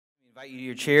Invite you to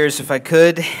your chairs if I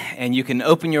could, and you can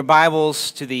open your Bibles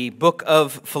to the book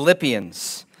of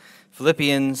Philippians.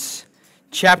 Philippians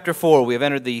chapter 4. We have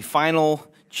entered the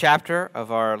final chapter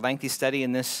of our lengthy study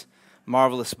in this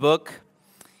marvelous book.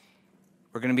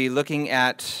 We're going to be looking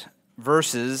at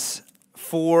verses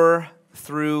 4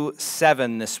 through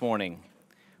 7 this morning.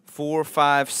 4,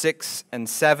 5, 6, and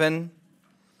 7.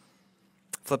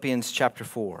 Philippians chapter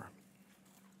 4.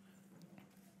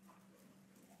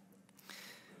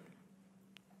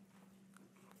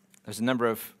 There's a number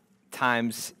of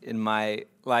times in my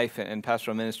life and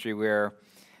pastoral ministry where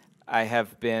I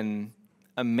have been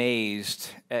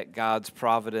amazed at God's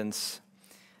providence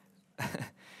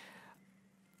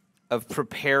of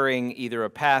preparing either a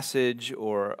passage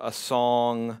or a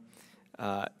song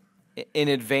in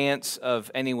advance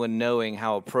of anyone knowing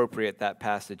how appropriate that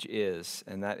passage is,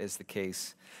 and that is the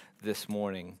case this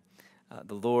morning.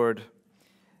 The Lord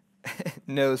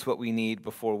knows what we need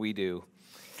before we do.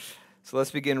 So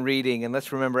let's begin reading, and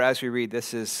let's remember as we read,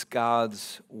 this is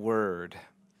God's Word,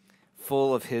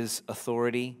 full of His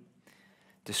authority,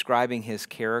 describing His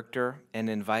character, and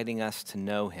inviting us to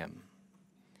know Him.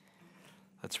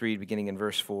 Let's read beginning in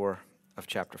verse 4 of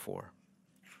chapter 4.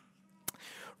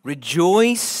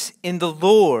 Rejoice in the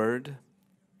Lord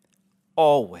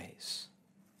always.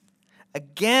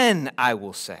 Again, I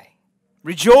will say,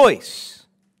 rejoice.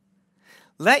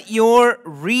 Let your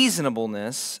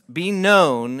reasonableness be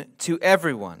known to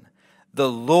everyone. The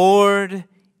Lord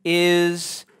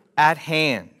is at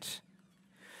hand.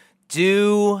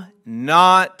 Do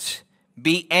not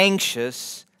be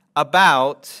anxious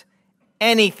about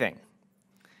anything,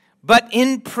 but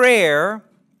in prayer,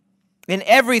 in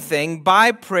everything,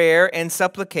 by prayer and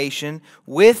supplication,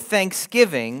 with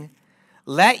thanksgiving,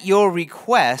 let your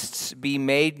requests be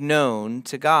made known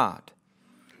to God.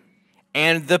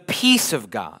 And the peace of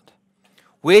God,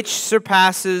 which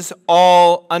surpasses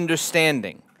all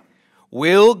understanding,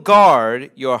 will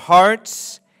guard your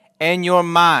hearts and your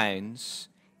minds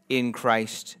in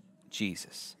Christ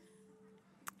Jesus.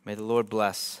 May the Lord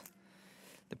bless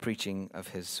the preaching of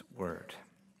His word.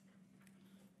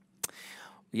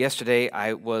 Yesterday,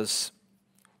 I was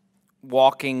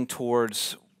walking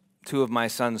towards two of my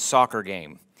son's soccer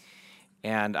game.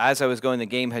 And as I was going, the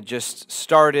game had just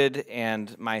started,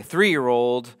 and my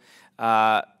 3-year-old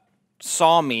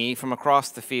saw me from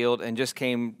across the field and just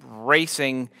came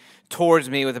racing towards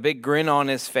me with a big grin on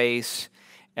his face.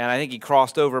 And I think he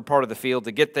crossed over part of the field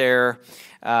to get there.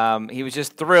 He was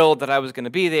just thrilled that I was going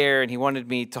to be there, and he wanted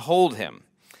me to hold him.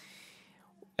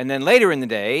 And then later in the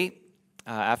day,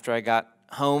 after I got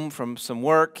home from some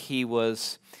work, he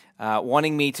was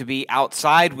wanting me to be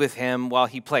outside with him while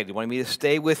he played. He wanted me to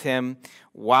stay with him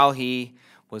while he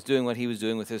was doing what he was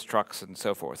doing with his trucks and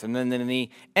so forth. And then in the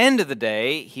end of the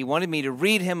day, he wanted me to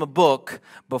read him a book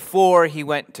before he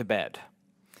went to bed.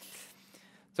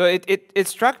 So it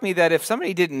struck me that if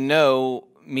somebody didn't know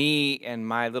me and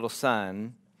my little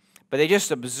son, but they just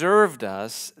observed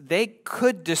us, they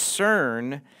could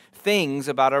discern things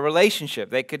about our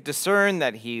relationship. They could discern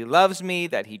that he loves me,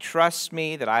 that he trusts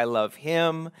me, that I love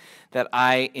him, that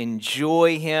I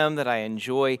enjoy him, that I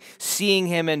enjoy seeing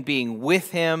him and being with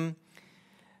him,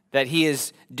 that he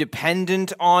is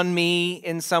dependent on me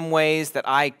in some ways, that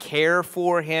I care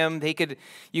for him.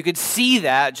 You could see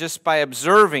that just by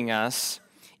observing us,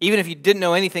 even if you didn't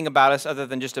know anything about us other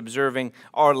than just observing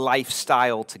our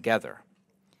lifestyle together.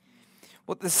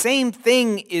 Well, the same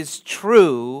thing is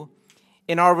true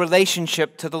in our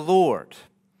relationship to the Lord.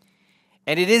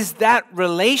 And it is that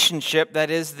relationship that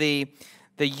is the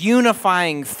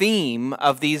unifying theme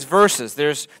of these verses.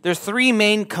 There's 3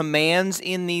 main commands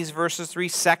in these verses, 3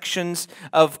 sections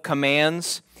of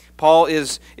commands. Paul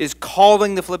is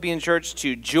calling the Philippian church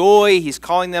to joy. He's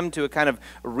calling them to a kind of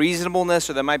reasonableness,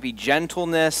 or there might be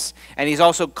gentleness. And he's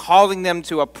also calling them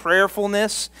to a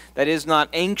prayerfulness that is not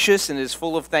anxious and is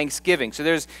full of thanksgiving. So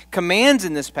there's commands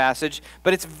in this passage,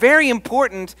 but it's very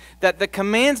important that the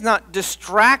commands not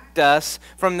distract us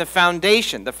from the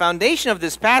foundation. The foundation of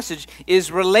this passage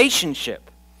is relationship.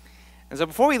 And so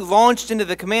before we launched into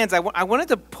the commands, I wanted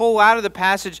to pull out of the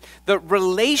passage the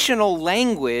relational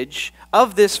language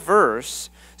of this verse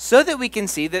so that we can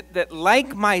see that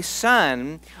like my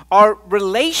son, our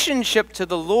relationship to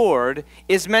the Lord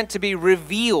is meant to be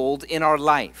revealed in our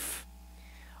life.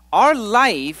 Our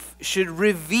life should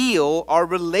reveal our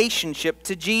relationship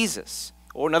to Jesus.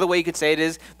 Or another way you could say it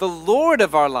is, the Lord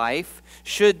of our life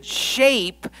should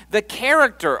shape the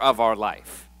character of our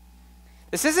life.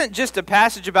 This isn't just a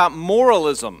passage about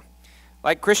moralism.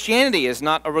 Like Christianity is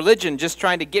not a religion just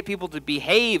trying to get people to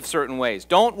behave certain ways.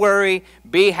 Don't worry,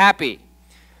 be happy.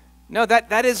 No,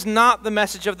 that is not the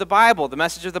message of the Bible. The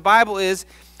message of the Bible is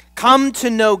come to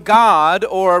know God,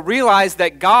 or realize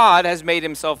that God has made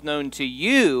himself known to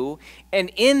you,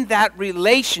 and in that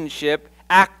relationship,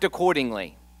 act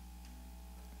accordingly.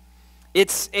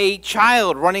 It's a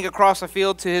child running across a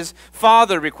field to his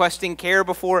father, requesting care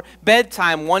before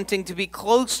bedtime, wanting to be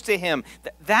close to him.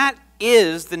 That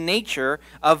is the nature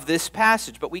of this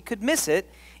passage, but we could miss it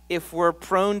if we're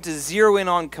prone to zero in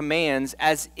on commands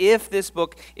as if this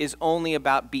book is only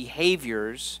about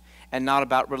behaviors and not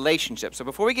about relationships. So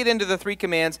before we get into the three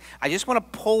commands, I just want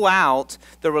to pull out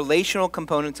the relational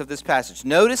components of this passage.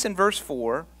 Notice in verse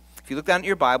 4, if you look down at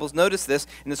your Bibles, notice this,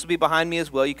 and this will be behind me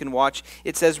as well, you can watch.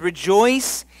 It says,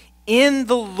 rejoice in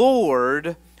the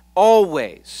Lord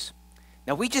always.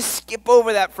 Now we just skip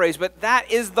over that phrase, but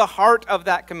that is the heart of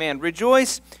that command.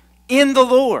 Rejoice in the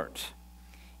Lord.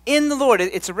 In the Lord.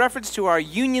 It's a reference to our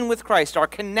union with Christ, our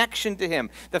connection to him,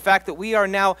 the fact that we are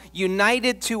now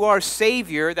united to our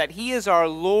Savior, that he is our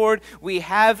Lord. We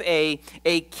have a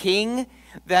king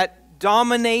that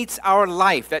dominates our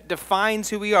life, that defines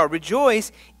who we are.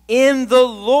 Rejoice in the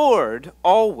Lord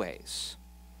always.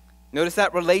 Notice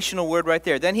that relational word right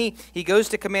there. Then he goes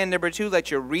to command number 2, let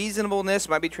your reasonableness,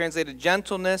 might be translated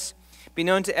gentleness, be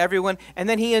known to everyone. And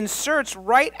then he inserts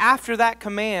right after that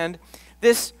command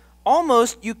this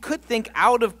almost, you could think,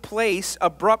 out of place,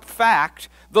 abrupt fact,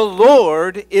 the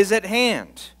Lord is at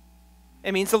hand.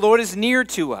 It means the Lord is near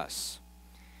to us.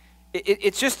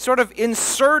 It's just sort of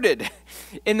inserted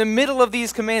in the middle of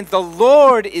these commands. The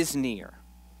Lord is near.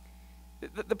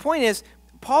 The point is,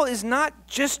 Paul is not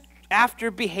just after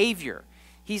behavior.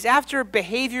 He's after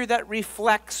behavior that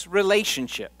reflects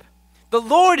relationship. The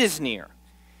Lord is near.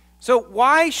 So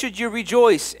why should you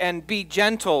rejoice and be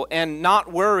gentle and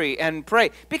not worry and pray?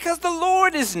 Because the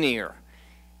Lord is near.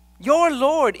 Your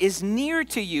Lord is near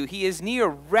to you. He is near,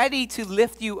 ready to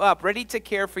lift you up, ready to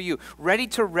care for you, ready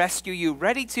to rescue you,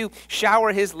 ready to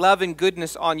shower his love and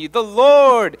goodness on you. The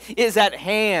Lord is at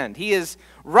hand. He is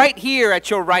right here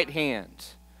at your right hand,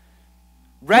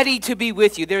 ready to be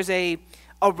with you. There's a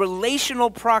relational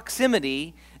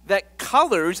proximity that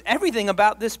colors everything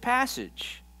about this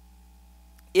passage.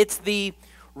 It's the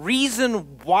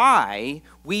reason why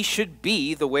we should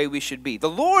be the way we should be. The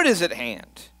Lord is at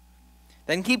hand.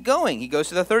 Then keep going. He goes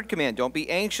to the third command. Don't be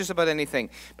anxious about anything,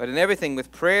 but in everything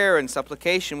with prayer and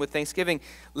supplication, with thanksgiving.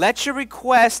 Let your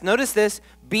requests, notice this,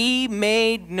 be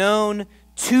made known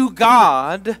to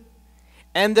God,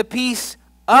 and the peace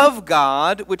of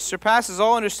God, which surpasses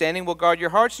all understanding, will guard your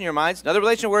hearts and your minds. Another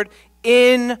relational word,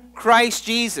 in Christ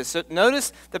Jesus. So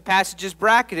notice the passage is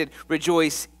bracketed.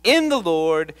 Rejoice in the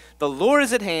Lord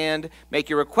is at hand. Make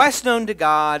your requests known to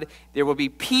God. There will be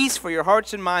peace for your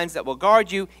hearts and minds that will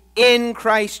guard you in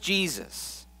Christ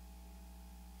Jesus.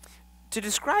 To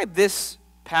describe this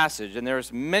passage, and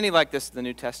there's many like this in the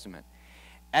New Testament,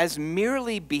 as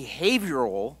merely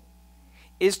behavioral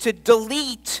is to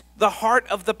delete the heart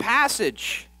of the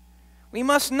passage. We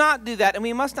must not do that, and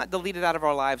we must not delete it out of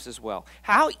our lives as well.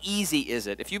 How easy is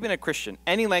it, if you've been a Christian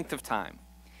any length of time,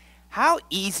 how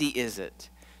easy is it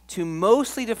to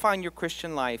mostly define your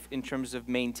Christian life in terms of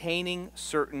maintaining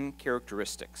certain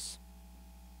characteristics?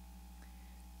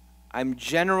 I'm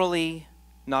generally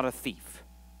not a thief.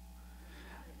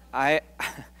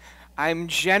 I'm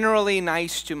generally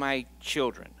nice to my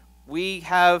children. We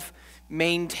have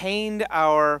maintained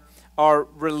our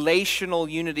relational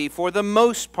unity for the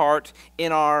most part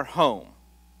in our home.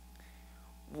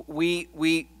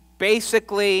 We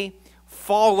basically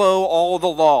follow all the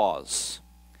laws.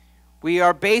 We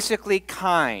are basically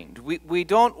kind. We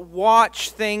don't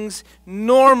watch things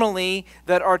normally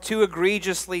that are too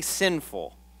egregiously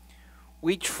sinful.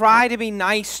 We try to be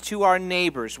nice to our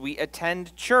neighbors. We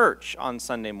attend church on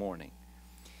Sunday morning.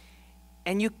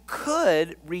 And you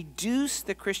could reduce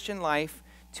the Christian life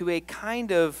to a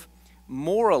kind of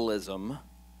moralism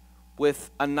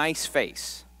with a nice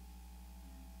face.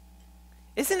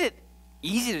 Isn't it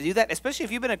easy to do that, especially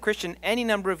if you've been a Christian any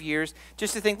number of years,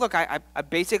 just to think, look, I'm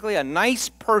basically a nice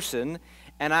person,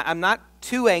 and I'm not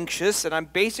too anxious, and I'm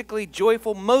basically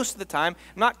joyful most of the time.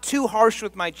 I'm not too harsh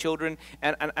with my children,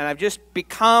 and I've just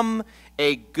become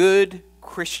a good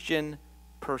Christian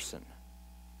person.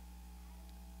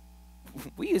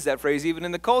 We use that phrase even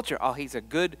in the culture. Oh, he's a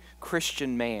good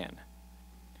Christian man.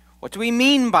 What do we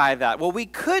mean by that? Well, we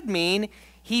could mean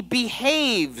he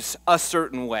behaves a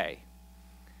certain way.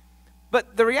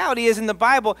 But the reality is, in the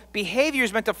Bible, behavior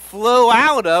is meant to flow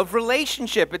out of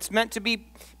relationship. It's meant to be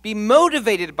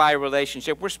motivated by a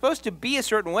relationship. We're supposed to be a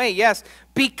certain way, yes,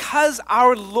 because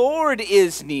our Lord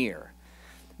is near.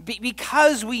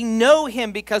 because we know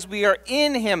him, because we are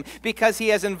in him, because he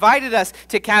has invited us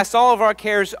to cast all of our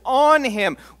cares on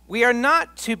him. We are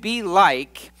not to be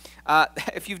like,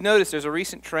 if you've noticed, there's a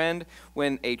recent trend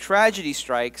when a tragedy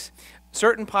strikes,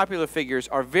 certain popular figures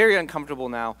are very uncomfortable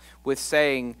now with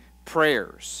saying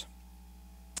prayers.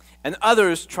 And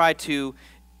others try to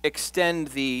extend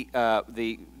the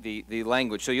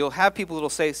language. So you'll have people that will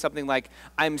say something like,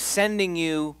 I'm sending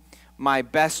you my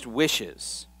best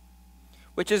wishes,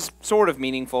 which is sort of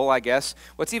meaningful, I guess.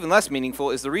 What's even less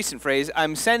meaningful is the recent phrase,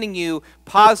 I'm sending you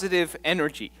positive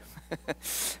energy.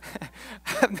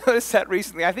 I've noticed that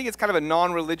recently. I think it's kind of a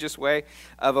non-religious way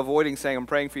of avoiding saying I'm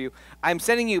praying for you. I'm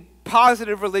sending you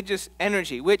positive religious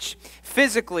energy, which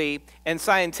physically and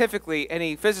scientifically,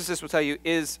 any physicist will tell you,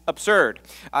 is absurd.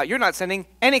 You're not sending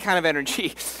any kind of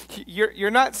energy.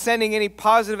 You're not sending any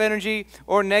positive energy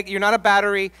or negative. You're not a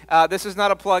battery. This is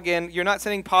not a plug-in. You're not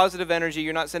sending positive energy.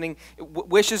 You're not sending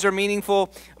wishes are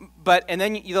meaningful. And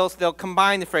then they'll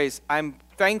combine the phrase, I'm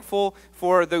thankful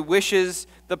for the wishes,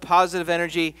 the positive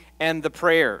energy, and the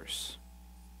prayers.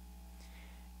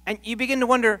 And you begin to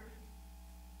wonder,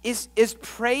 is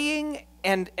praying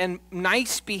and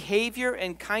nice behavior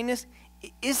and kindness,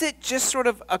 is it just sort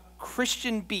of a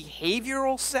Christian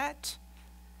behavioral set?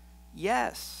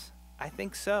 Yes, I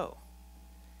think so.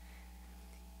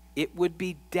 It would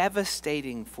be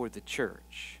devastating for the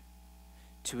church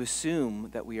to assume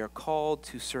that we are called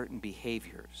to certain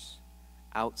behaviors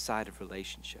outside of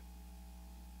relationship.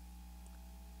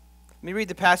 Let me read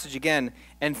the passage again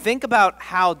and think about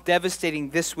how devastating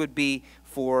this would be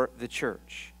for the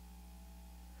church.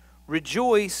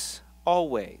 Rejoice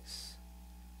always.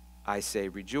 I say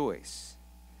rejoice.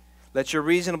 Let your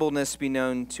reasonableness be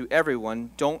known to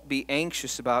everyone. Don't be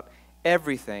anxious about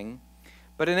everything,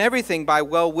 but in everything by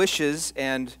well wishes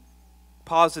and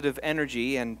positive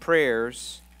energy and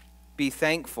prayers, be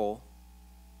thankful,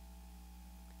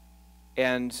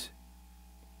 and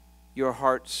your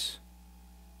hearts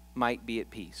might be at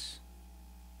peace.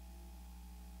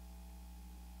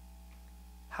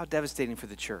 How devastating for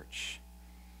the church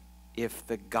if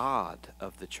the God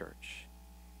of the church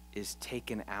is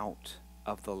taken out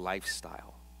of the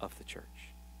lifestyle of the church.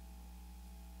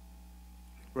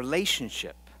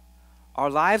 Relationship. Our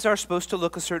lives are supposed to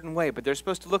look a certain way, but they're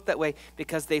supposed to look that way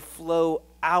because they flow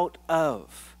out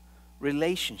of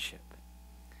relationship.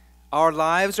 Our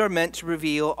lives are meant to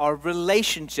reveal our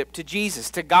relationship to Jesus,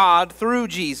 to God through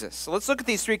Jesus. So let's look at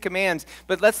these three commands,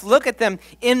 but let's look at them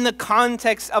in the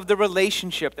context of the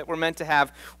relationship that we're meant to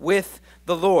have with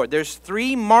the Lord. There's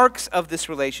three marks of this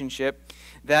relationship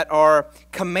that are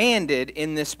commanded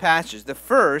in this passage. The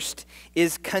first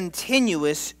is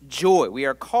continuous joy. We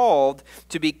are called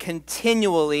to be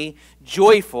continually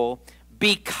joyful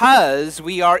because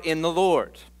we are in the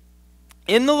Lord.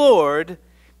 In the Lord,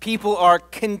 people are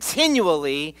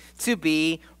continually to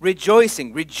be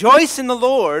rejoicing. Rejoice in the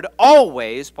Lord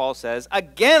always, Paul says.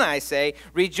 Again, I say,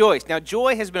 rejoice. Now,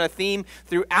 joy has been a theme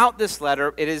throughout this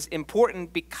letter. It is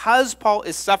important because Paul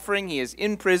is suffering. He is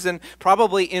in prison,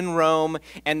 probably in Rome,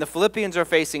 and the Philippians are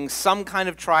facing some kind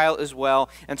of trial as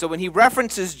well. And so when he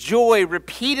references joy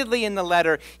repeatedly in the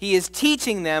letter, he is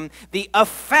teaching them the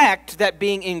effect that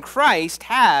being in Christ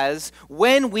has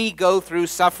when we go through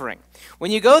suffering.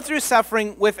 When you go through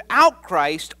suffering without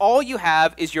Christ, all you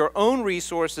have is your own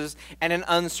resources and an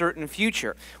uncertain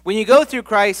future. When you go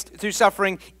through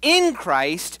suffering in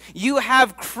Christ, you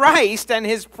have Christ and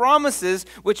his promises,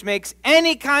 which makes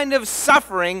any kind of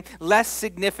suffering less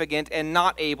significant and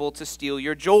not able to steal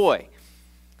your joy.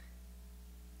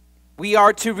 We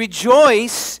are to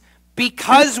rejoice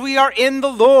because we are in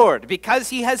the Lord, because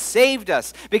he has saved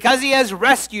us, because he has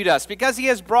rescued us, because he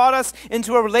has brought us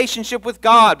into a relationship with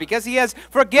God, because he has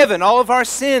forgiven all of our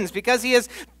sins, because he has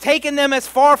taken them as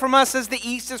far from us as the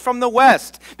east is from the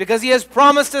west, because he has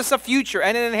promised us a future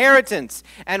and an inheritance.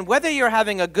 And whether you're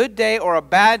having a good day or a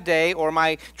bad day, or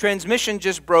my transmission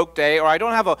just broke day, or I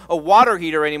don't have a water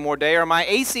heater anymore day, or my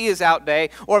AC is out day,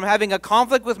 or I'm having a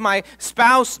conflict with my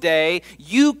spouse day,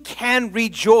 you can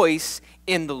rejoice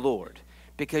in the Lord,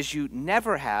 because you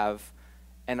never have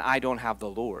an I don't have the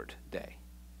Lord day.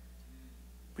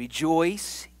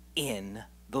 Rejoice in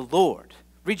the Lord.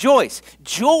 Rejoice.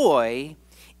 Joy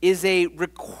is a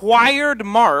required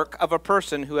mark of a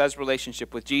person who has a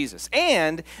relationship with Jesus.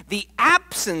 And the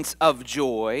absence of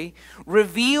joy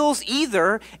reveals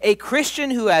either a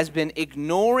Christian who has been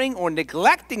ignoring or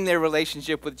neglecting their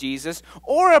relationship with Jesus,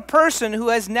 or a person who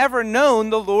has never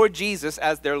known the Lord Jesus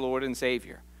as their Lord and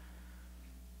Savior.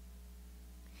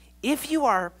 If you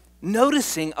are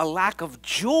noticing a lack of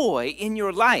joy in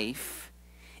your life,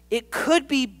 it could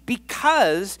be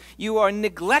because you are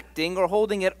neglecting or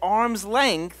holding at arm's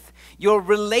length your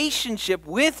relationship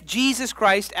with Jesus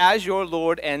Christ as your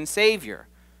Lord and Savior.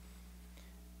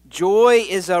 Joy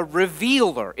is a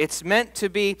revealer. It's meant to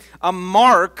be a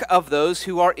mark of those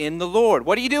who are in the Lord.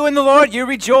 What do you do in the Lord? You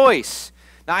rejoice.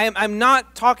 Now, I'm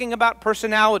not talking about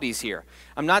personalities here.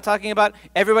 I'm not talking about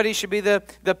everybody should be the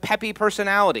peppy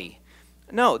personality.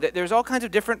 No, there's all kinds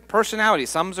of different personalities.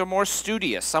 Some are more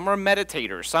studious. Some are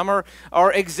meditators. Some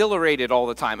are exhilarated all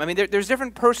the time. I mean, there's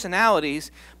different personalities,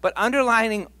 but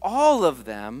underlining all of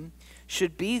them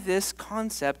should be this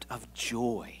concept of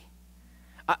joy.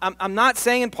 I'm not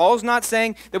saying, and Paul's not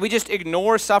saying, that we just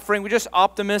ignore suffering. We're just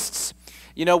optimists.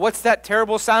 You know, what's that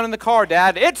terrible sound in the car,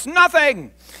 Dad? It's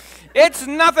nothing. It's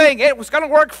nothing. It was going to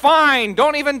work fine.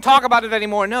 Don't even talk about it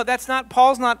anymore. No, that's not,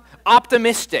 Paul's not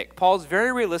optimistic. Paul's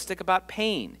very realistic about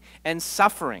pain and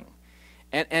suffering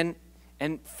and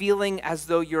feeling as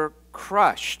though you're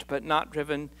crushed but not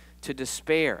driven to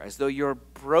despair, as though you're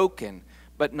broken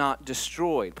but not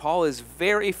destroyed. Paul is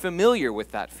very familiar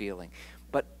with that feeling.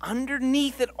 But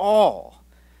underneath it all,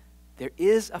 there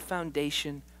is a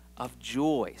foundation of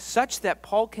joy, such that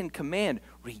Paul can command,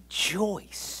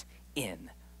 rejoice in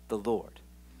the Lord.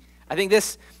 I think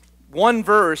this one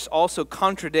verse also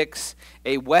contradicts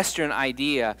a Western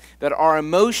idea that our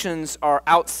emotions are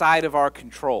outside of our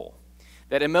control,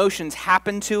 that emotions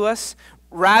happen to us,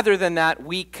 rather than that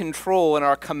we control and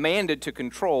are commanded to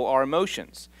control our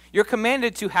emotions. You're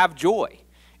commanded to have joy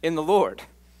in the Lord,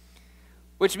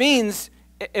 which means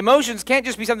emotions can't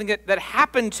just be something that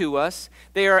happen to us.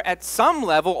 They are at some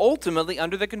level ultimately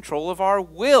under the control of our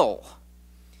will.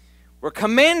 We're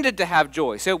commanded to have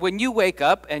joy. So when you wake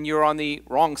up and you're on the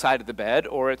wrong side of the bed,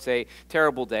 or it's a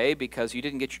terrible day because you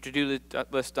didn't get your to-do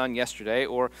list done yesterday,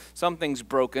 or something's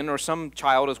broken, or some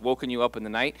child has woken you up in the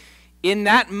night, in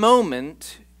that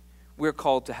moment, we're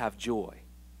called to have joy.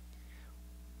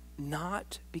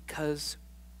 Not because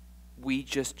we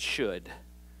just should,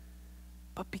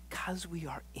 but because we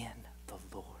are in the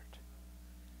Lord.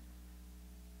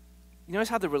 You notice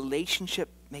how the relationship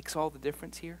makes all the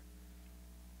difference here?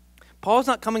 Paul's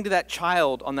not coming to that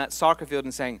child on that soccer field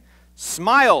and saying,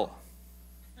 smile.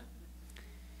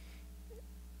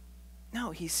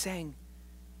 No, he's saying,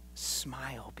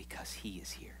 smile because he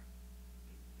is here.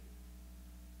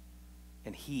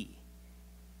 And he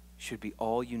should be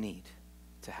all you need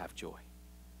to have joy.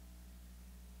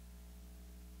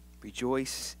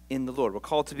 Rejoice in the Lord. We're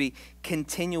called to be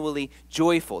continually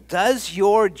joyful. Does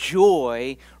your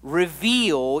joy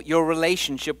reveal your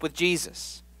relationship with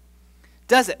Jesus?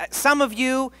 Does it? Some of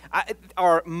you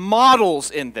are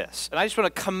models in this, and I just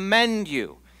want to commend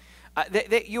you.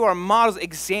 You are models,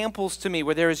 examples to me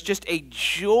where there is just a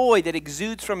joy that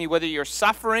exudes from you, whether you're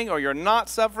suffering or you're not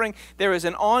suffering. There is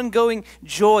an ongoing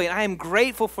joy, and I am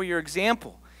grateful for your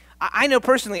example. I know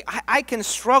personally, I can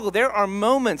struggle. There are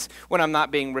moments when I'm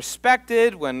not being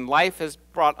respected, when life has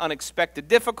brought unexpected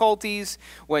difficulties,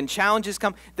 when challenges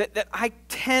come, that I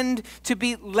tend to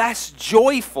be less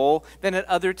joyful than at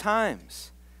other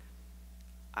times.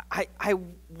 I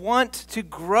want to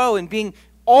grow in being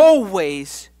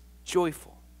always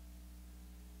joyful.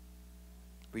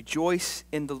 Rejoice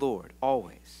in the Lord,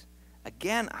 always.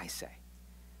 Again, I say,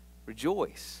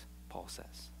 rejoice, Paul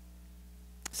says.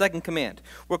 Second command,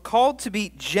 we're called to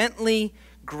be gently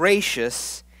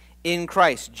gracious in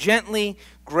Christ. Gently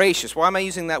gracious. Why am I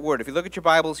using that word? If you look at your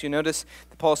Bibles, you notice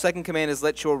that Paul's second command is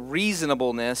let your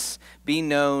reasonableness be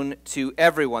known to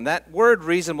everyone. That word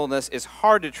reasonableness is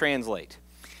hard to translate.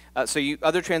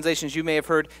 Other translations you may have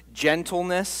heard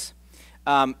gentleness.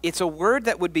 It's a word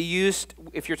that would be used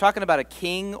if you're talking about a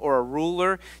king or a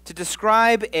ruler to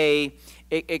describe a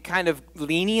kind of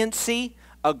leniency,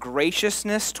 a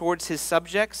graciousness towards his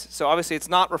subjects. So obviously it's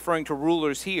not referring to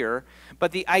rulers here,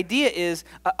 but the idea is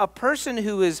a person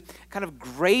who is kind of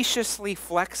graciously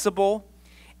flexible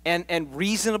and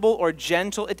reasonable or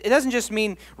gentle. It doesn't just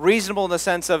mean reasonable in the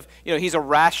sense of, he's a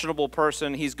rational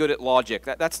person, he's good at logic.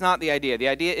 That's not the idea. The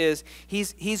idea is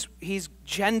he's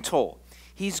gentle.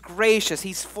 He's gracious.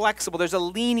 He's flexible. There's a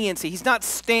leniency. He's not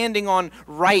standing on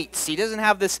rights. He doesn't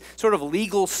have this sort of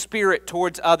legal spirit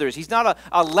towards others. He's not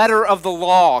a letter of the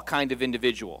law kind of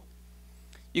individual.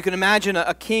 You can imagine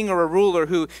a king or a ruler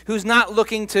who's not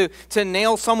looking to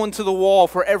nail someone to the wall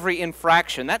for every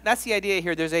infraction. That's the idea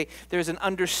here. There's an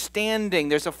understanding.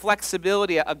 There's a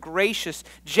flexibility, a gracious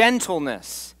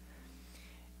gentleness.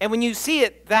 And when you see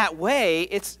it that way,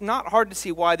 it's not hard to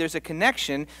see why there's a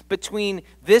connection between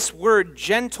this word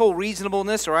gentle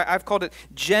reasonableness, or I've called it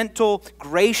gentle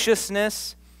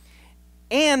graciousness,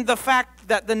 and the fact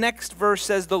that the next verse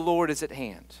says the Lord is at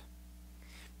hand.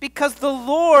 Because the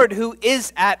Lord who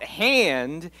is at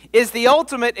hand is the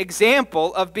ultimate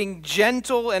example of being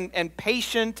gentle and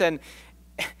patient and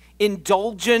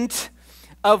indulgent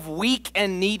of weak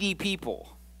and needy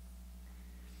people.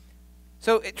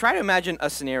 So try to imagine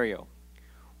a scenario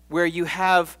where you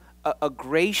have a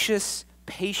gracious,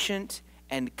 patient,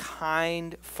 and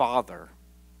kind father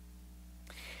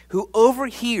who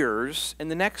overhears in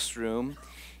the next room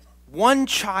one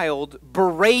child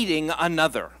berating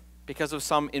another because of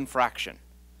some infraction.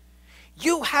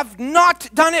 You have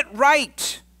not done it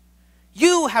right.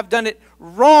 You have done it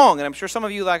wrong. And I'm sure some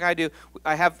of you, like I do,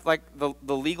 I have like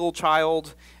the legal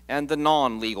child and the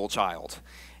non-legal child.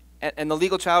 And the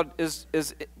legal child is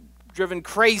driven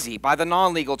crazy by the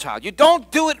non-legal child. You don't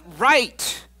do it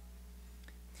right.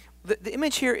 The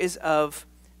image here is of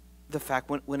the fact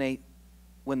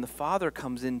when the father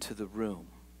comes into the room,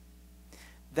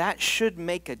 that should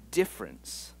make a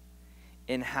difference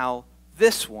in how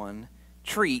this one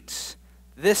treats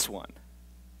this one.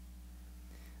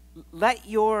 Let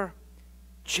your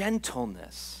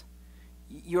gentleness,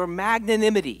 your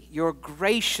magnanimity, your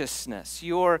graciousness,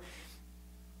 your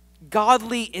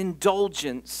godly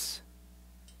indulgence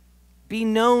be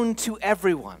known to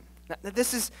everyone. Now,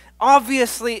 this is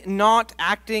obviously not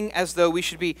acting as though we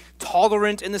should be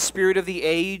tolerant in the spirit of the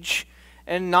age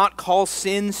and not call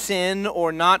sin sin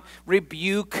or not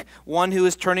rebuke one who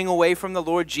is turning away from the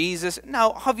Lord Jesus.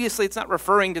 No, obviously it's not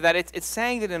referring to that. It's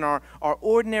saying that in our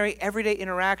ordinary, everyday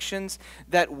interactions,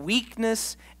 that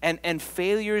weakness and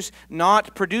failures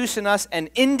not produce in us an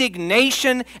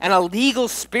indignation and a legal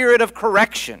spirit of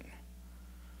correction.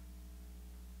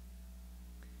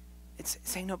 It's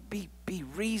saying, no, be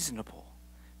reasonable,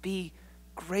 be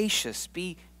gracious,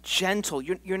 be gentle.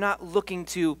 You're not looking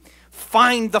to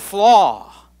find the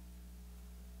flaw.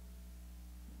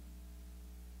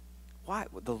 Why?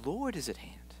 Well, the Lord is at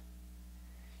hand.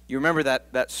 You remember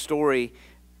that story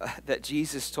that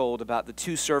Jesus told about the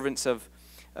two servants of,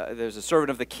 there's a servant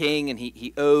of the king, and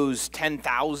he owes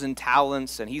 10,000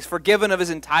 talents, and he's forgiven of his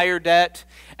entire debt.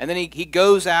 And then he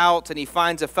goes out and he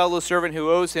finds a fellow servant who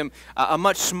owes him a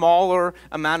much smaller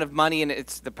amount of money, and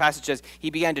the passage says he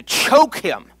began to choke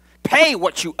him. Pay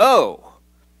what you owe.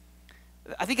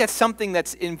 I think that's something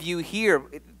that's in view here.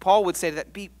 Paul would say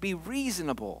that be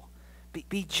reasonable,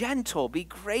 be gentle, be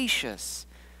gracious.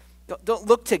 Don't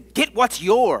look to get what's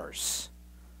yours.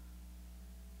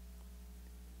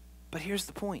 But here's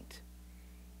the point.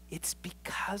 It's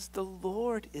because the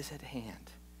Lord is at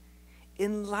hand.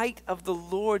 In light of the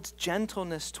Lord's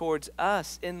gentleness towards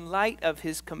us, in light of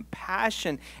his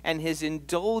compassion and his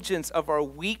indulgence of our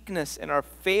weakness and our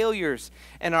failures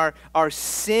and our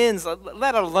sins,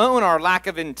 let alone our lack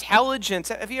of intelligence.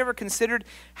 Have you ever considered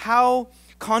how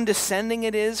condescending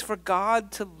it is for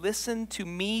God to listen to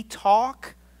me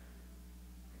talk?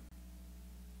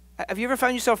 Have you ever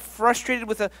found yourself frustrated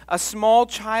with a small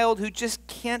child who just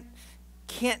can't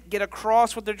get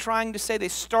across what they're trying to say? They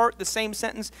start the same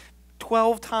sentence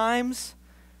 12 times.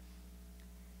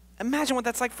 Imagine what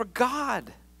that's like for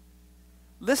God.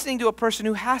 Listening to a person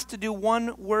who has to do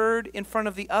one word in front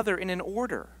of the other in an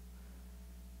order.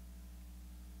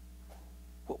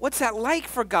 What's that like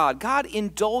for God? God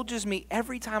indulges me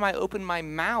every time I open my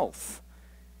mouth.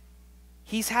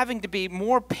 He's having to be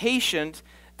more patient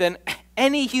than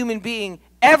any human being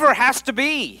ever has to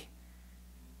be.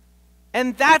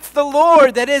 And that's the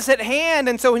Lord that is at hand.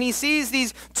 And so when he sees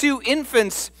these two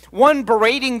infants, one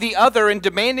berating the other and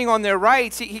demanding on their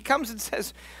rights, he comes and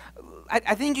says,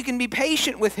 I think you can be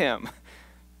patient with him.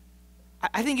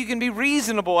 I think you can be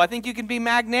reasonable. I think you can be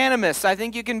magnanimous. I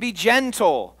think you can be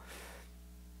gentle.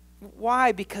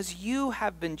 Why? Because you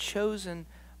have been chosen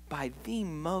by the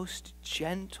most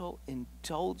gentle,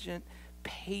 indulgent,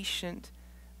 patient,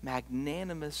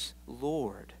 magnanimous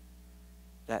Lord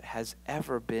that has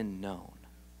ever been known.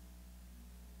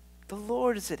 The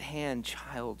Lord is at hand,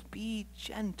 child. Be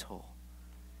gentle,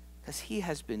 because he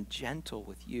has been gentle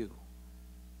with you.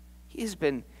 He has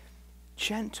been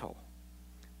gentle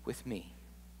with me.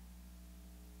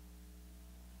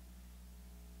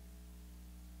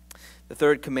 The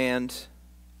third command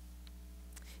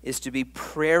is to be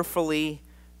prayerfully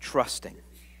trusting.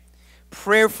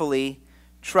 Prayerfully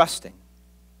trusting.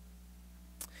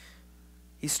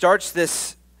 He starts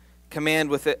this command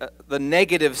with the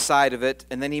negative side of it,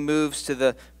 and then he moves to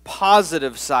the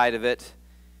positive side of it.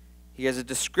 He has a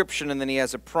description, and then he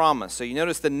has a promise. So you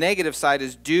notice the negative side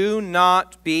is, do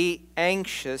not be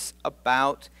anxious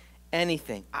about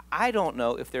anything. I don't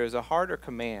know if there is a harder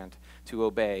command to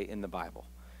obey in the Bible.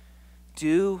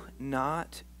 Do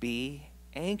not be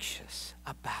anxious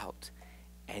about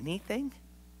anything.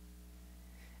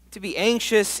 To be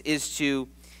anxious is to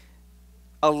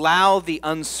allow the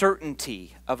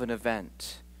uncertainty of an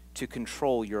event to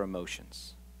control your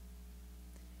emotions.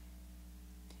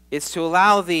 It's to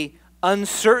allow the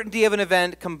uncertainty of an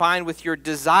event combined with your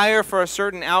desire for a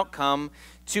certain outcome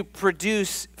to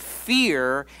produce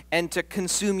fear and to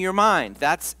consume your mind.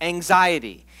 That's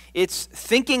anxiety. It's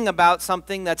thinking about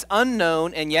something that's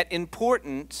unknown and yet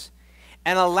important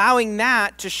and allowing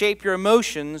that to shape your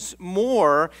emotions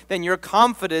more than your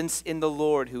confidence in the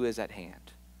Lord who is at hand.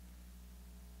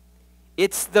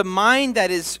 It's the mind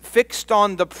that is fixed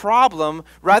on the problem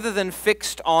rather than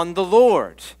fixed on the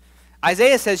Lord.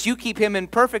 Isaiah says, you keep him in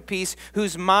perfect peace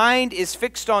whose mind is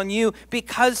fixed on you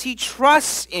because he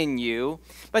trusts in you.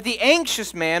 But the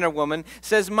anxious man or woman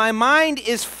says, my mind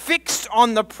is fixed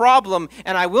on the problem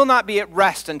and I will not be at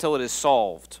rest until it is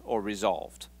solved or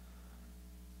resolved.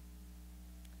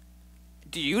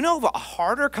 Do you know of a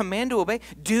harder command to obey?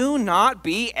 Do not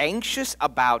be anxious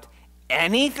about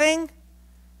anything.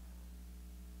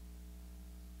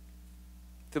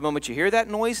 The moment you hear that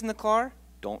noise in the car,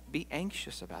 don't be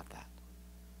anxious about that.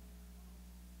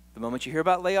 The moment you hear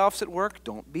about layoffs at work,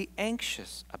 don't be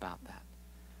anxious about that.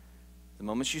 The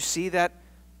moment you see that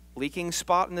leaking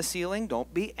spot in the ceiling,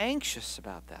 don't be anxious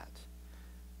about that.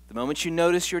 The moment you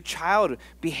notice your child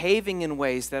behaving in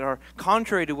ways that are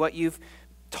contrary to what you've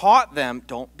taught them,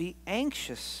 don't be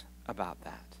anxious about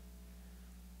that.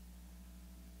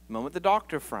 The moment the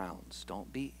doctor frowns,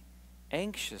 don't be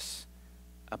anxious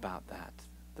about that.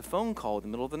 The phone call in the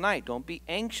middle of the night, don't be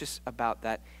anxious about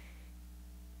that.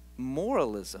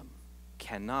 Moralism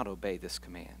cannot obey this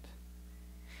command.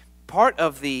 Part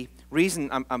of the reason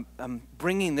I'm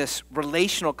bringing this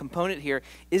relational component here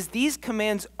is these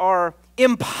commands are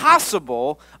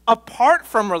impossible apart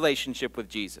from relationship with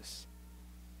Jesus.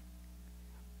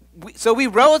 So we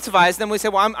relativize them. We say,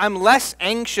 well, I'm less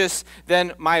anxious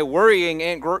than my worrying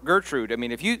Aunt Gertrude. I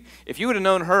mean, if you would have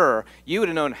known her, you would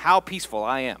have known how peaceful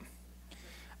I am.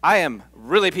 I am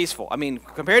really peaceful. I mean,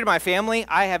 compared to my family,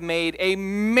 I have made a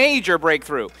major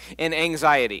breakthrough in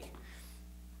anxiety.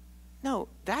 No,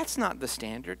 that's not the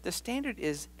standard. The standard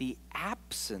is the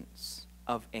absence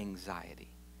of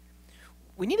anxiety.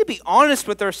 We need to be honest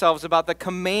with ourselves about the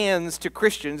commands to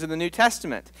Christians in the New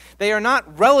Testament. They are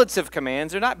not relative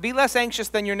commands. They're not be less anxious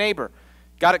than your neighbor.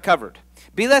 Got it covered.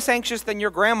 Be less anxious than your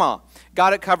grandma.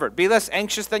 Got it covered. Be less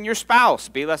anxious than your spouse.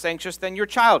 Be less anxious than your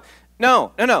child.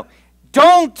 No.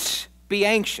 Don't be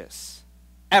anxious,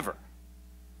 ever.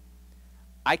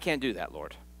 I can't do that,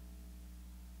 Lord.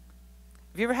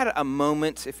 Have you ever had a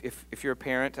moment, if you're a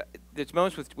parent, there's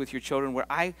moments with your children where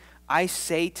I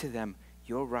say to them,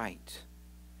 you're right.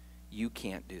 You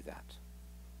can't do that.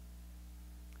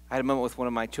 I had a moment with one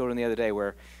of my children the other day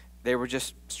where they were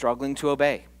just struggling to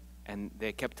obey. And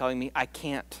they kept telling me, I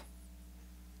can't.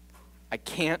 I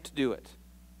can't do it.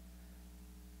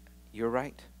 You're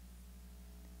right.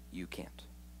 You can't.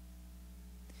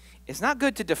 It's not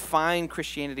good to define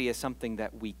Christianity as something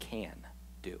that we can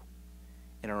do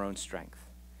in our own strength.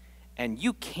 And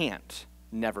you can't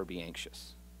never be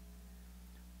anxious.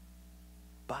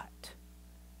 But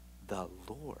the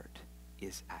Lord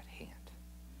is at hand.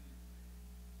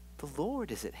 The Lord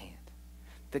is at hand.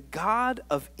 The God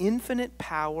of infinite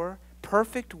power,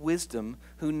 perfect wisdom,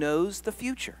 who knows the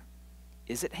future,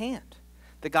 is at hand.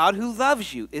 The God who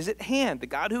loves you is at hand. The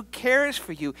God who cares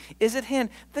for you is at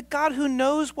hand. The God who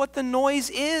knows what the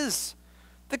noise is.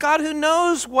 The God who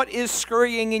knows what is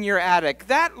scurrying in your attic.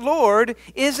 That Lord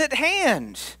is at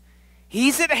hand.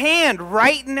 He's at hand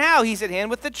right now. He's at hand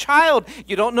with the child.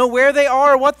 You don't know where they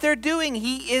are or what they're doing.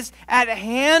 He is at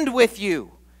hand with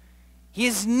you. He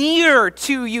is near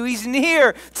to you. He's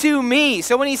near to me.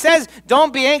 So when he says,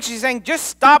 don't be anxious, he's saying, just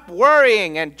stop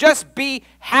worrying and just be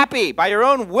happy by your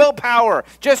own willpower.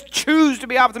 Just choose to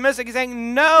be optimistic. He's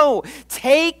saying, no,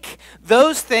 take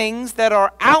those things that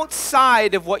are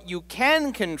outside of what you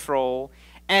can control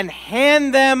and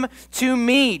hand them to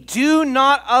me. Do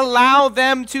not allow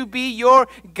them to be your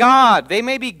God. They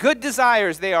may be good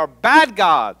desires. They are bad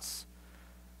gods.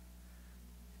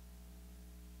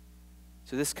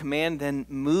 So this command then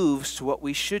moves to what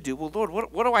we should do. Well, Lord,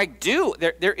 what do I do?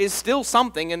 There is still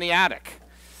something in the attic.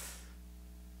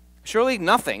 Surely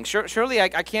nothing. Surely I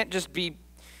can't just be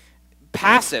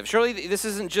passive. Surely this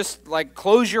isn't just like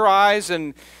close your eyes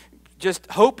and just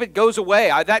hope it goes away.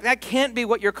 That can't be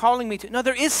what you're calling me to. No,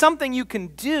 there is something you can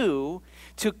do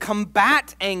to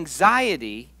combat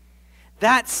anxiety.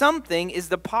 That something is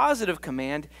the positive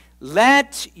command.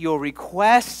 Let your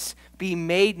requests be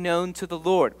made known to the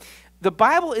Lord. The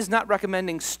Bible is not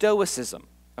recommending stoicism,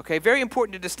 okay? Very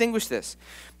important to distinguish this.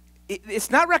 It's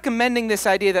not recommending this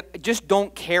idea that just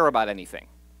don't care about anything.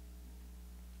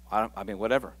 I mean,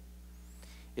 whatever.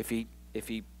 If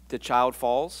the child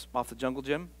falls off the jungle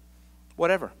gym,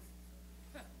 whatever.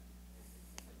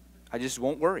 I just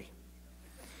won't worry.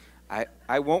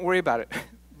 I won't worry about it.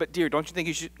 But dear, don't you think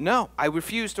you should? No, I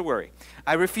refuse to worry.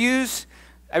 I refuse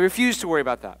to worry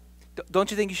about that. Don't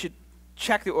you think you should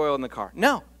check the oil in the car?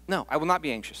 No, I will not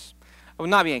be anxious. I will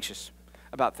not be anxious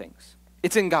about things.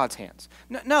 It's in God's hands.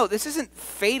 No, this isn't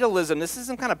fatalism. This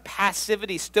isn't kind of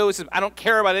passivity, stoicism. I don't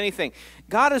care about anything.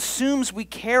 God assumes we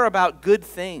care about good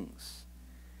things.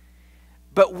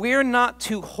 But we're not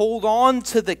to hold on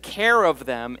to the care of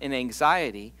them in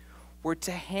anxiety. We're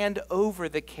to hand over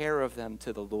the care of them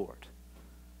to the Lord.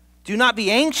 Do not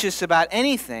be anxious about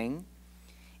anything.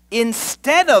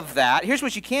 Instead of that, here's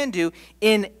what you can do.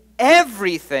 In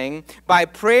everything, by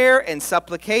prayer and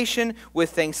supplication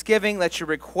with thanksgiving, let your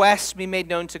requests be made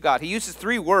known to God. He uses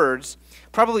 3 words,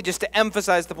 probably just to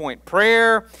emphasize the point.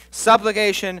 Prayer,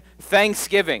 supplication,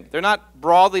 thanksgiving. They're not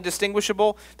broadly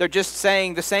distinguishable. They're just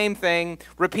saying the same thing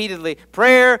repeatedly.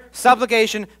 Prayer,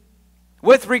 supplication,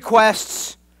 with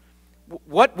requests.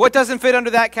 What doesn't fit under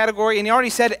that category? And he already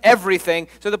said everything.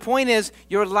 So the point is,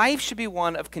 your life should be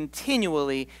one of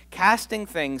continually casting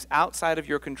things outside of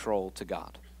your control to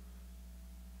God.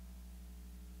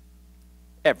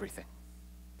 Everything.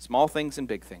 Small things and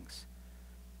big things.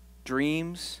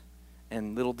 Dreams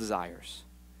and little desires.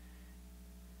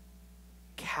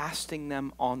 Casting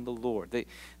them on the Lord.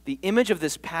 The image of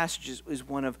this passage is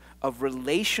one of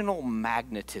relational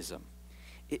magnetism.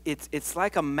 It's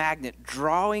like a magnet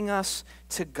drawing us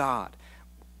to God.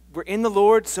 We're in the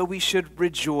Lord, so we should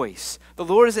rejoice. The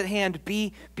Lord is at hand.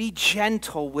 Be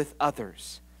gentle with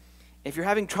others. If you're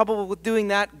having trouble with doing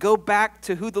that, go back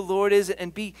to who the Lord is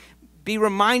and be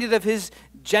reminded of his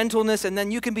gentleness, and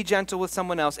then you can be gentle with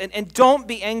someone else. And don't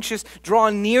be anxious.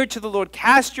 Draw near to the Lord.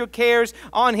 Cast your cares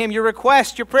on him. Your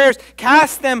requests, your prayers,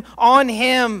 cast them on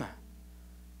him.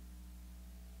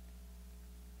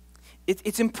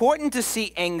 It's important to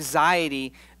see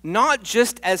anxiety not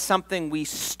just as something we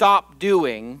stop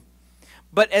doing,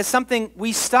 but as something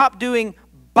we stop doing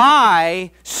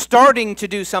by starting to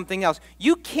do something else.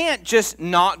 You can't just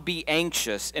not be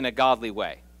anxious in a godly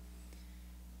way.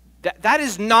 That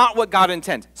is not what God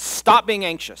intends. Stop being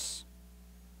anxious.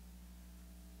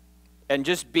 And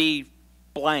just be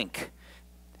blank.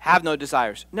 Have no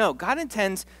desires. No, God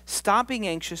intends stop being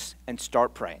anxious and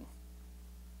start praying.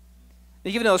 Let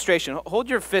me give an illustration.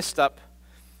 Hold your fist up,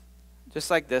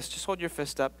 just like this. Just hold your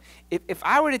fist up. If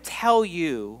I were to tell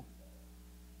you,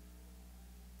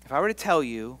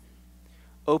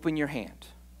 open your hand,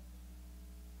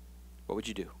 what would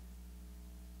you do?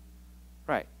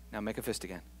 Right, now make a fist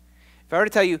again. If I were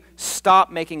to tell you, stop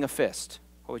making a fist,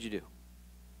 what would you do?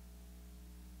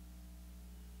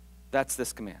 That's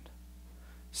this command.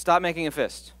 Stop making a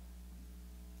fist.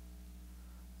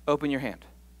 Open your hand.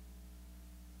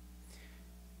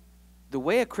 The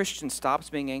way a Christian stops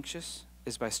being anxious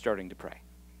is by starting to pray.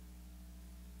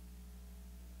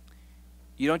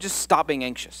 You don't just stop being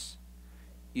anxious.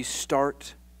 You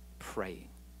start praying.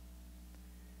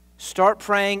 Start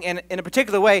praying, and in a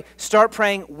particular way, start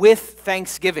praying with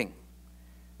thanksgiving.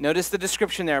 Notice the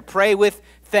description there. Pray with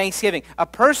thanksgiving. A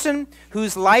person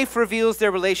whose life reveals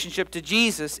their relationship to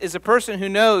Jesus is a person who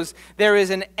knows there is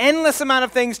an endless amount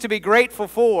of things to be grateful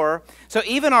for. So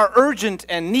even our urgent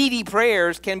and needy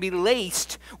prayers can be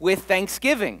laced with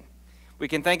thanksgiving. We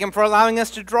can thank him for allowing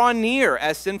us to draw near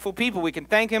as sinful people. We can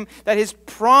thank him that his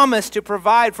promise to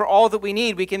provide for all that we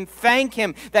need. We can thank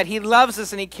him that he loves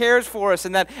us and he cares for us,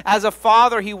 and that as a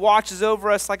father he watches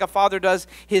over us like a father does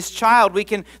his child. We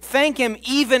can thank him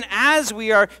even as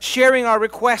we are sharing our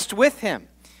request with him.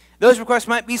 Those requests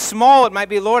might be small. It might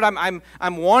be, Lord, I'm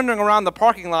wandering around the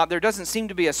parking lot. There doesn't seem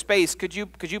to be a space. Could you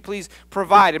please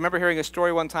provide? I remember hearing a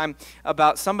story one time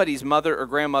about somebody's mother or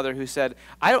grandmother who said,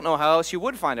 I don't know how else you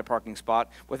would find a parking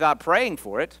spot without praying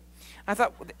for it. I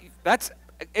thought, that's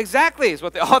exactly is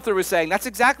what the author was saying. That's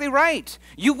exactly right.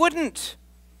 You wouldn't.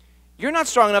 You're not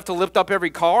strong enough to lift up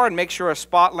every car and make sure a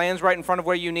spot lands right in front of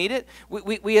where you need it.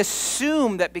 We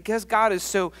assume that because God is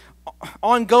so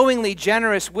ongoingly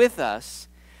generous with us,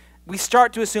 we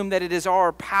start to assume that it is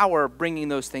our power bringing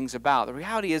those things about. The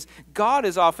reality is God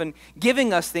is often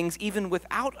giving us things even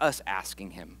without us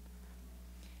asking him.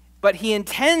 But he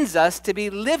intends us to be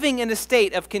living in a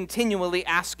state of continually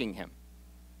asking him.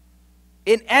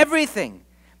 In everything,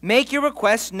 make your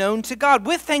requests known to God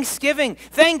with thanksgiving.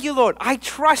 Thank you, Lord. I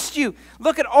trust you.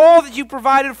 Look at all that you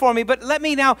provided for me, but let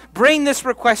me now bring this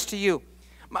request to you.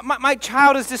 My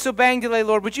child is disobeying today,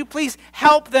 Lord. Would you please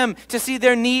help them to see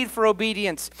their need for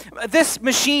obedience? This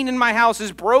machine in my house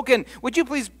is broken. Would you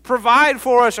please provide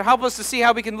for us or help us to see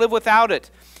how we can live without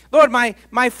it? Lord,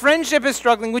 my friendship is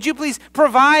struggling. Would you please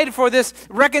provide for this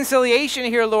reconciliation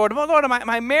here, Lord? Well, Lord,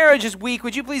 my marriage is weak.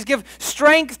 Would you please give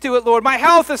strength to it, Lord? My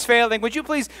health is failing. Would you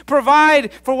please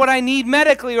provide for what I need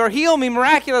medically or heal me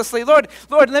miraculously? Lord,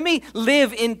 let me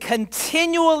live in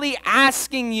continually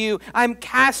asking you.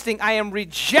 I am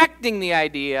rejecting the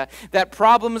idea that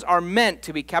problems are meant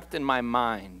to be kept in my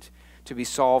mind, to be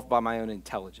solved by my own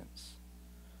intelligence.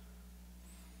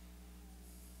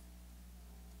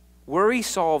 Worry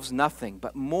solves nothing,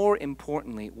 but more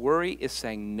importantly, worry is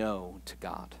saying no to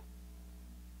God.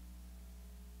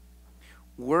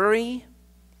 Worry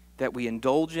that we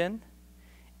indulge in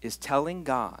is telling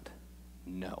God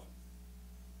no.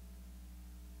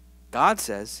 God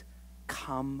says,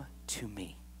 come to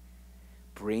me.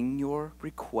 Bring your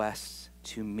requests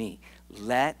to me.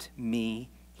 Let me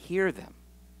hear them.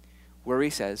 Worry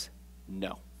says,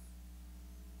 no.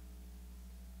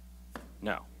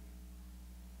 No.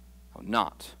 I'm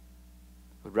not.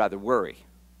 I would rather worry.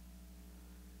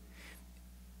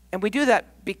 And we do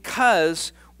that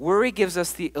because worry gives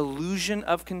us the illusion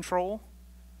of control.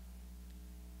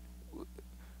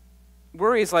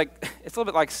 Worry is like, it's a little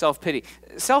bit like self-pity.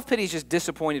 Self-pity is just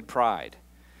disappointed pride.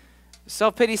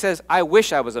 Self-pity says, I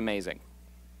wish I was amazing.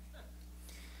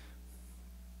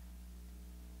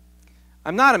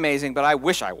 I'm not amazing, but I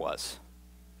wish I was.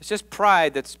 It's just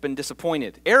pride that's been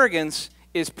disappointed. Arrogance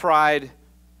is pride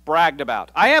bragged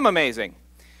about. I am amazing.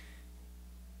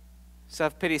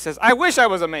 Self-pity says, I wish I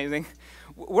was amazing.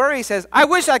 Worry says, I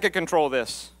wish I could control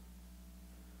this.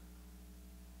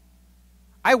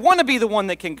 I want to be the one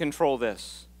that can control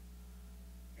this.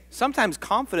 Sometimes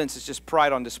confidence is just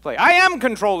pride on display. I am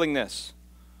controlling this.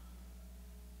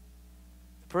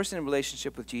 The person in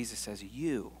relationship with Jesus says,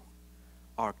 you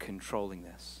are controlling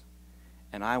this,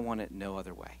 and I want it no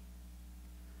other way.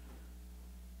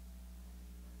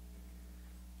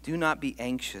 Do not be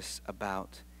anxious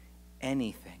about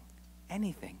anything.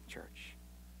 Anything, church.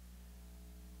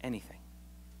 Anything.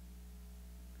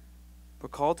 We're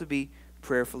called to be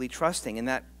prayerfully trusting, and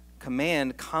that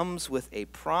command comes with a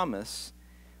promise.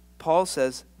 Paul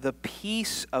says, the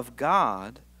peace of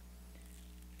God,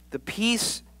 the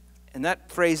peace, and that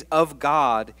phrase of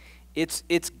God, it's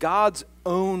God's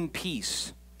own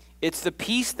peace. It's the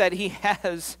peace that he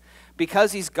has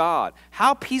because he's God.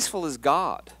 How peaceful is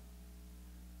God?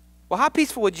 Well, how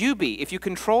peaceful would you be if you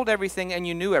controlled everything and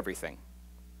you knew everything?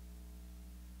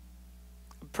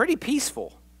 Pretty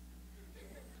peaceful.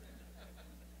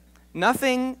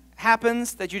 Nothing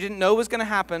happens that you didn't know was going to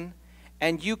happen,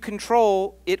 and you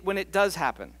control it when it does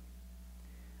happen.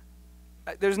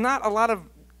 There's not a lot of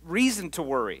reason to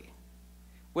worry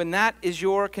when that is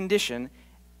your condition,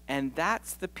 and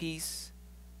that's the peace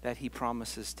that he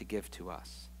promises to give to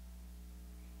us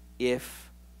if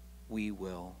we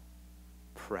will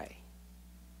pray.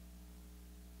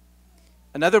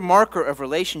 Another marker of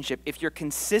relationship, if you're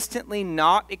consistently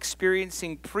not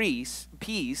experiencing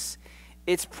peace,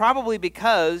 it's probably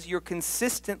because you're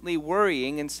consistently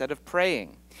worrying instead of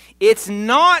praying. It's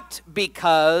not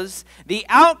because the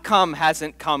outcome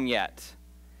hasn't come yet.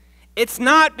 It's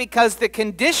not because the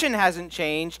condition hasn't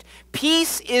changed.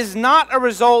 Peace is not a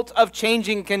result of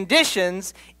changing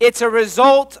conditions. It's a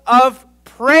result of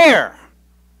prayer.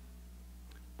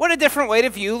 What a different way to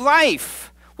view life.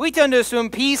 We tend to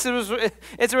assume peace is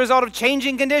a result of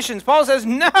changing conditions. Paul says,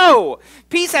 no,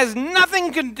 peace has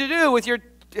nothing to do with your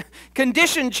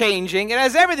condition changing. It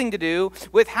has everything to do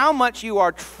with how much you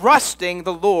are trusting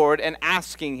the Lord and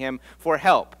asking him for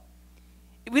help.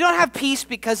 We don't have peace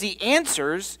because he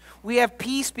answers. We have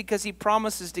peace because he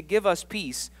promises to give us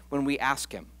peace when we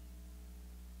ask him.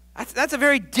 That's a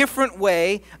very different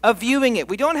way of viewing it.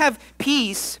 We don't have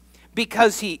peace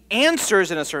because he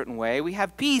answers in a certain way. We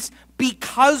have peace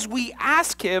because we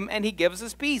ask him and he gives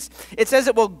us peace. It says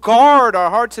it will guard our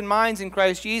hearts and minds in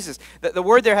Christ Jesus. The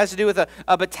word there has to do with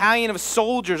a battalion of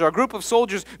soldiers or a group of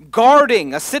soldiers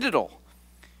guarding a citadel.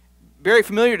 Very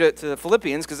familiar to the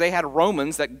Philippians because they had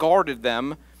Romans that guarded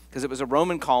them because it was a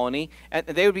Roman colony, and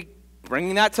they would be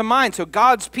bringing that to mind. So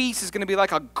God's peace is going to be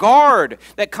like a guard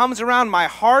that comes around my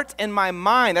heart and my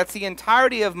mind. That's the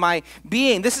entirety of my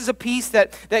being. This is a peace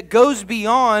that goes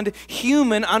beyond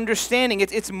human understanding.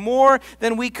 It's more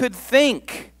than we could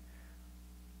think.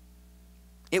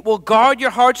 It will guard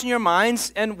your hearts and your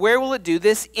minds. And where will it do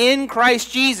this? In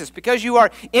Christ Jesus. Because you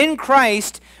are in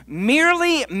Christ,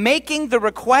 merely making the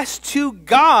request to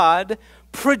God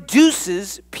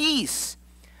produces peace.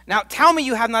 Now, tell me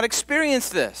you have not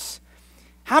experienced this.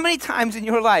 How many times in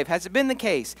your life has it been the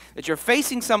case that you're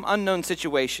facing some unknown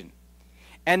situation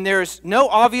and there's no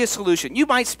obvious solution. You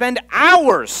might spend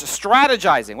hours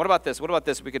strategizing. What about this? What about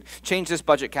this? We could change this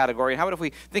budget category. And how about if we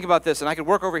think about this? And I could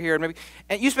work over here.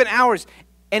 And you spend hours,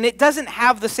 and it doesn't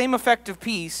have the same effect of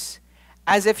peace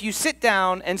as if you sit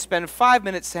down and spend 5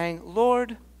 minutes saying,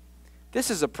 Lord, this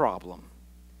is a problem.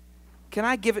 Can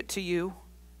I give it to you?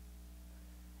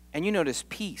 And you notice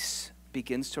peace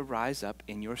begins to rise up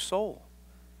in your soul.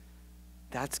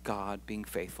 That's God being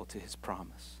faithful to his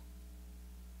promise.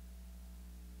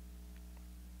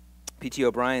 P.T.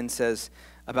 O'Brien says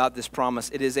about this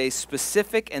promise, it is a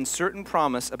specific and certain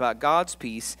promise about God's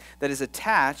peace that is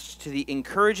attached to the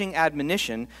encouraging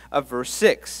admonition of verse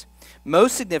 6.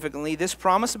 Most significantly, this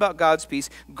promise about God's peace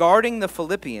guarding the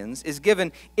Philippians is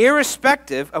given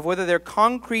irrespective of whether their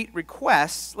concrete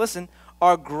requests, listen,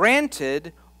 are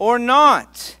granted or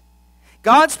not.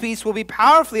 God's peace will be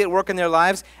powerfully at work in their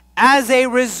lives as a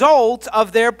result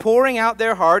of their pouring out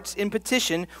their hearts in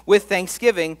petition with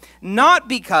thanksgiving, not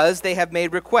because they have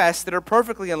made requests that are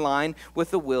perfectly in line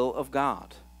with the will of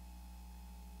God.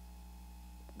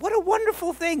 What a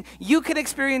wonderful thing. You can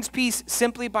experience peace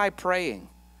simply by praying.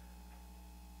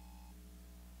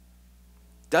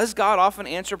 Does God often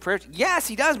answer prayers? Yes,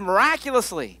 he does,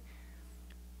 miraculously.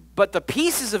 But the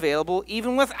peace is available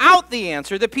even without the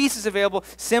answer. The peace is available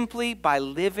simply by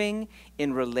living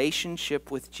in relationship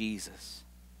with Jesus.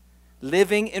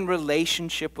 Living in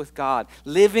relationship with God.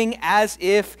 Living as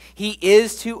if he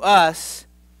is to us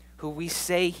who we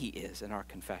say he is in our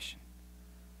confession.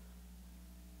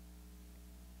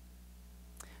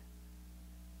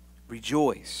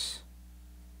 Rejoice.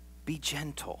 Be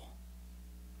gentle.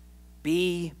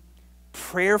 Be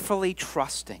prayerfully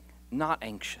trusting, not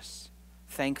anxious.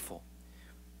 Thankful.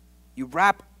 You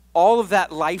wrap all of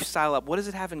that lifestyle up. What does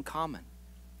it have in common?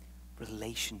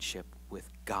 Relationship with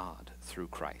God through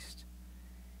Christ.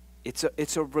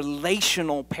 It's a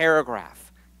relational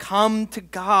paragraph. Come to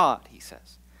God, he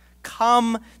says.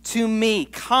 Come to me.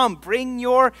 Come. Bring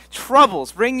your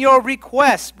troubles. Bring your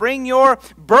requests. Bring your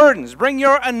burdens. Bring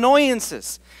your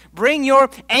annoyances. Bring your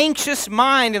anxious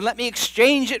mind and let me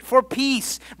exchange it for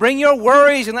peace. Bring your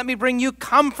worries and let me bring you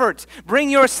comfort. Bring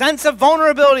your sense of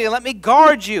vulnerability and let me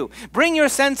guard you. Bring your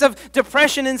sense of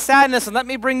depression and sadness and let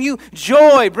me bring you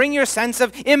joy. Bring your sense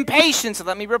of impatience and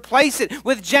let me replace it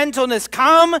with gentleness.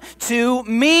 Come to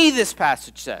me, this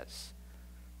passage says.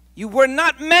 You were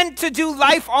not meant to do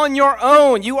life on your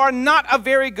own. You are not a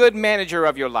very good manager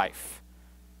of your life.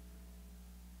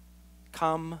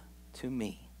 Come to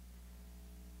me.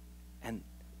 And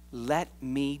let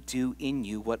me do in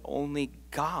you what only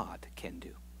God can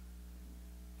do.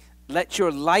 Let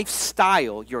your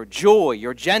lifestyle, your joy,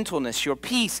 your gentleness, your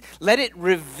peace, let it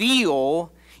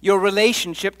reveal your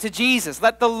relationship to Jesus.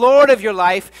 Let the Lord of your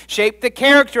life shape the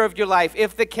character of your life.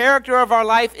 If the character of our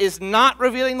life is not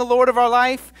revealing the Lord of our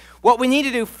life, what we need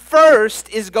to do first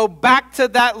is go back to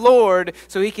that Lord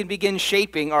so he can begin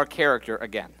shaping our character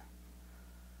again.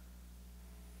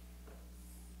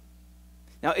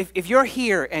 Now, if you're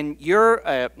here and you're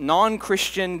a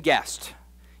non-Christian guest,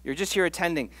 you're just here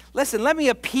attending, listen, let me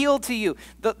appeal to you.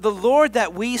 The Lord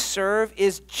that we serve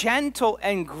is gentle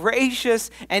and gracious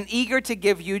and eager to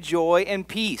give you joy and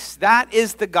peace. That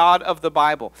is the God of the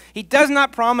Bible. He does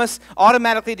not promise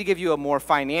automatically to give you a more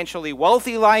financially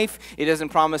wealthy life. He doesn't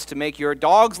promise to make your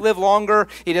dogs live longer.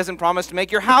 He doesn't promise to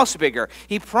make your house bigger.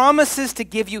 He promises to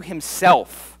give you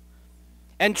himself.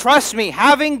 And trust me,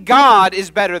 having God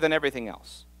is better than everything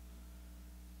else.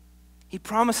 He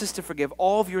promises to forgive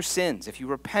all of your sins if you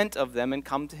repent of them and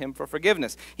come to him for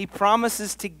forgiveness. He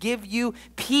promises to give you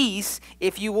peace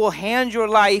if you will hand your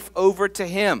life over to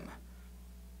him.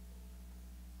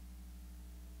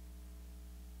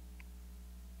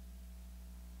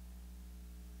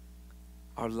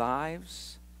 Our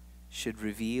lives should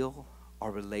reveal our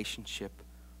relationship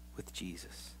with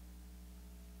Jesus.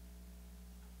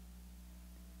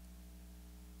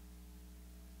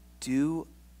 Do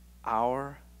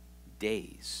our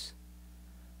days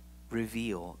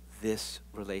reveal this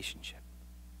relationship?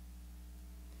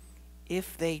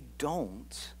 If they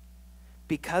don't,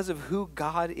 because of who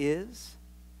God is,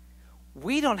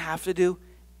 we don't have to do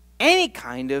any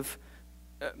kind of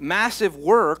massive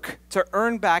work to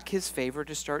earn back his favor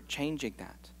to start changing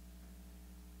that.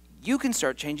 You can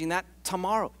start changing that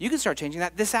tomorrow. You can start changing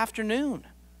that this afternoon.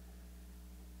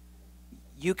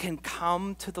 You can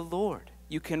come to the Lord.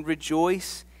 You can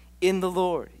rejoice in the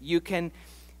Lord. You can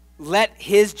let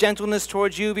his gentleness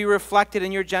towards you be reflected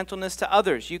in your gentleness to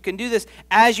others. You can do this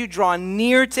as you draw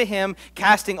near to him,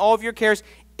 casting all of your cares,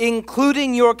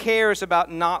 including your cares about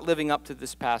not living up to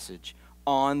this passage,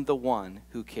 on the one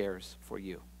who cares for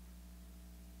you.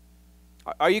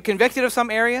 Are you convicted of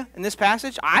some area in this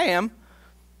passage? I am.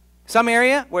 Some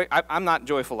area where I'm not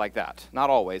joyful like that. Not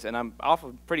always. And I'm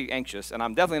often pretty anxious, and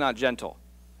I'm definitely not gentle.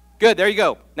 Good, there you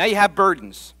go. Now you have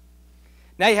burdens.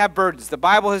 Now you have burdens. The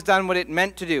Bible has done what it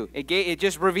meant to do. It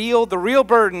just revealed the real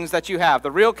burdens that you have,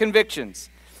 the real convictions.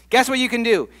 Guess what you can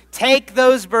do? Take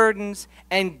those burdens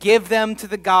and give them to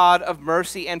the God of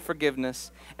mercy and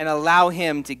forgiveness and allow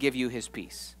him to give you his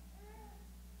peace.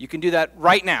 You can do that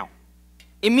right now.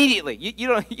 Immediately. You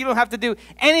don't have to do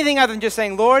anything other than just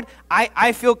saying, Lord,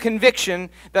 I feel conviction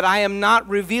that I am not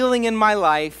revealing in my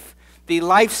life the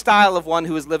lifestyle of one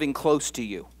who is living close to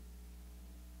you.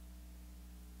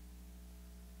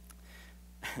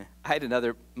 I had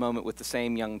another moment with the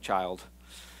same young child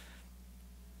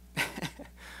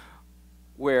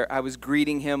where I was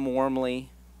greeting him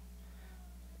warmly,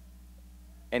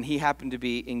 and he happened to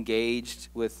be engaged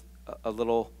with a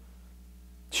little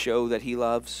show that he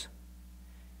loves.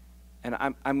 And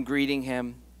I'm greeting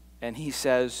him, and he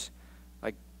says,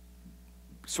 like,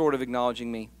 sort of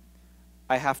acknowledging me,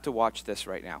 I have to watch this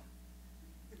right now.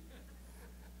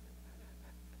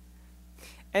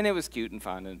 And it was cute and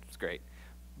fun, and it was great.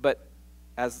 But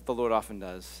as the Lord often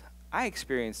does, I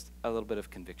experienced a little bit of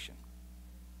conviction.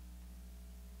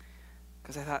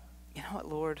 Because I thought, you know what,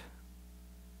 Lord?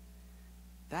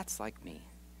 That's like me.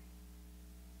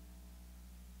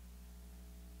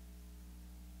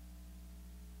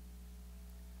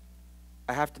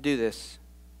 I have to do this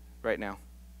right now.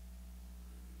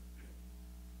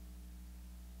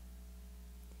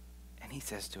 And he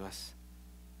says to us,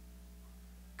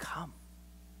 come.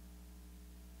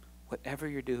 Whatever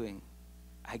you're doing,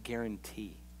 I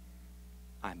guarantee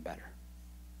I'm better.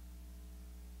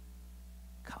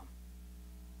 Come.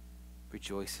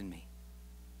 Rejoice in me.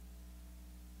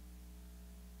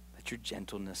 Let your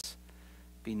gentleness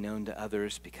be known to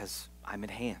others because I'm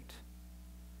at hand.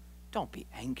 Don't be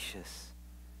anxious.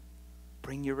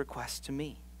 Bring your requests to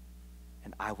me,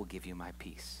 and I will give you my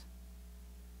peace.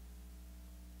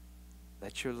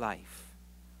 Let your life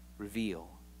reveal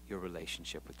your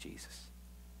relationship with Jesus.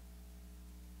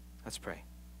 Let's pray.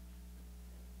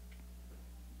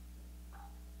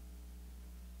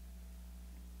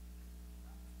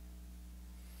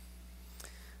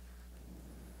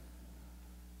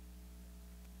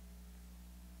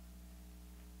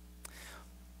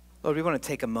 Lord, we want to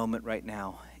take a moment right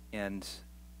now and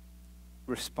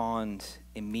respond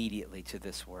immediately to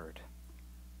this word.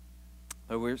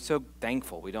 Lord, we're so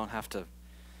thankful we don't have to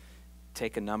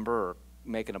take a number or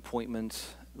make an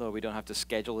appointment. Lord, we don't have to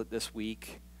schedule it this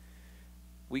week.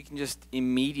 We can just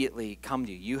immediately come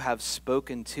to you. You have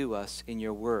spoken to us in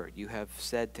your word. You have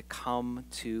said to come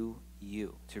to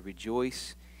you, to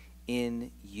rejoice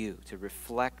in you, to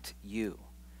reflect you.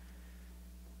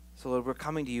 So, Lord, we're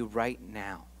coming to you right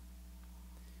now.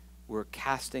 We're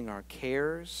casting our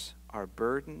cares, our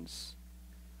burdens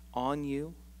on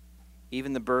you,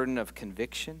 even the burden of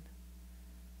conviction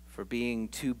for being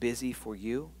too busy for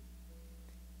you.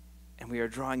 And we are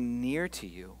drawing near to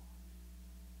you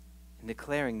and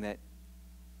declaring that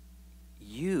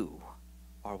you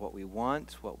are what we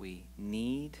want, what we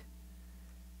need.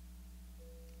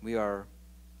 We are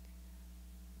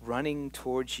running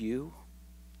towards you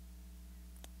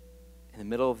in the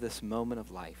middle of this moment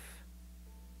of life.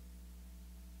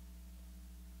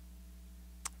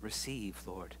 Receive,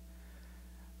 Lord,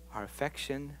 our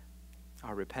affection,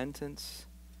 our repentance,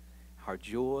 our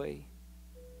joy,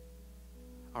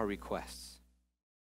 our requests.